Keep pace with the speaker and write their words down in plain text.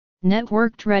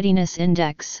Networked Readiness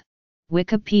Index,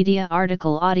 Wikipedia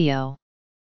article audio.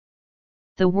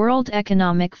 The World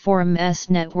Economic Forum's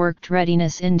Networked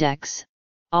Readiness Index,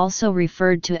 also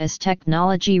referred to as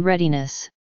technology readiness,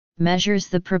 measures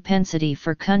the propensity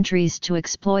for countries to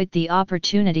exploit the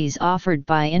opportunities offered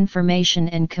by information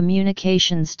and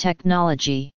communications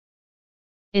technology.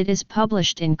 It is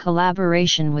published in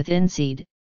collaboration with INSEAD,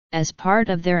 as part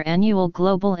of their annual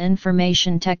Global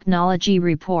Information Technology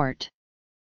Report.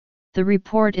 The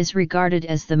report is regarded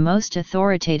as the most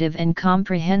authoritative and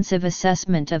comprehensive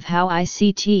assessment of how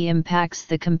ICT impacts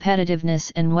the competitiveness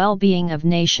and well-being of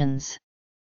nations.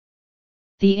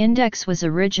 The index was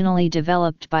originally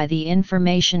developed by the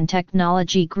Information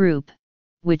Technology Group,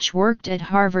 which worked at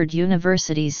Harvard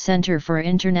University's Center for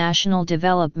International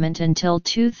Development until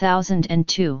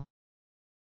 2002.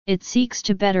 It seeks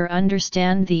to better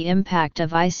understand the impact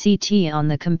of ICT on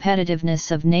the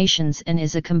competitiveness of nations and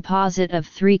is a composite of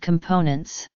three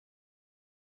components: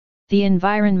 the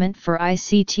environment for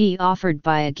ICT offered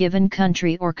by a given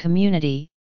country or community,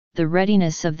 the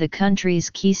readiness of the country's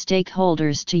key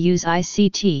stakeholders to use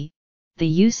ICT, the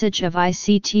usage of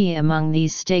ICT among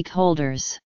these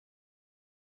stakeholders.